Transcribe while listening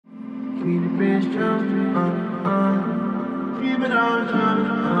Keep the bass drum, keep it on drum,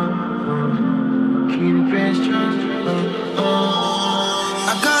 keep the bass drum,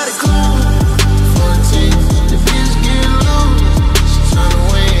 I got it cool, 14, the bitch get loose, she tryna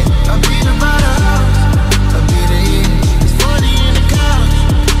win, I beat her by the house, I beat her in, it's 40 in the couch,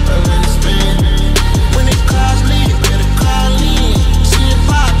 I let it spin, when it cars leave, better call in, she a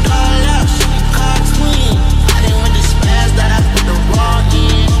pop doll out, she a car twin, I didn't want to spaz that I put the raw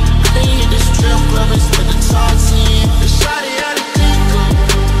in, I didn't hit the strip club and split the talks in, the shawty out of Tinkle,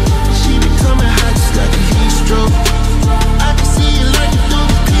 she be coming hot just like a heat stroke, I can see you like you through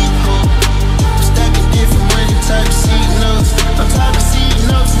the peephole, I'm stacking different money type of seat notes, I'm talking seat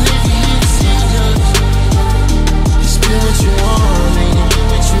notes, nigga, hit seat notes, you spend what you want, and you get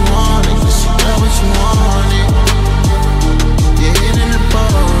what you want, and you got what you want, and you're hitting the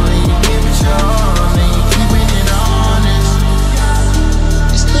ball, and you give it your all, and you keeping it honest.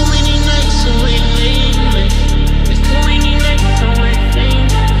 It's too many nights away, baby. It's too many nights away, baby.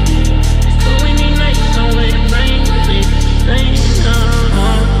 It's too many nights away, baby. They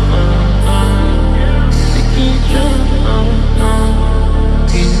can't jump,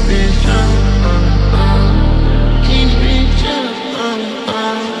 keep the bitch jump, keep the bitch jump, I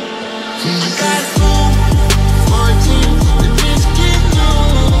got it cool, 14, the bitch get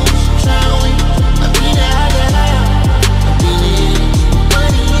loose, tryna win, I beat her out the house, I beat her in,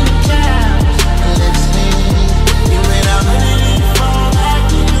 money in the couch, I let it spin, you went out and it didn't fall back,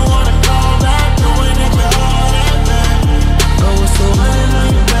 and you wanna call back, knowing that you're all that back, oh, it's so running on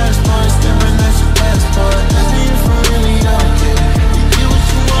your passport, stepping at your passport, that's me for really okay, you get what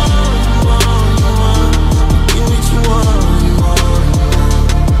you want, you get what you want, you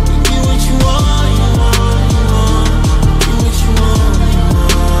get what you want, you get what you want,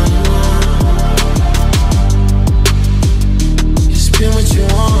 you spend what you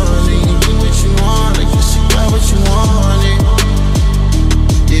want, and you get what you want, I guess you got what you want.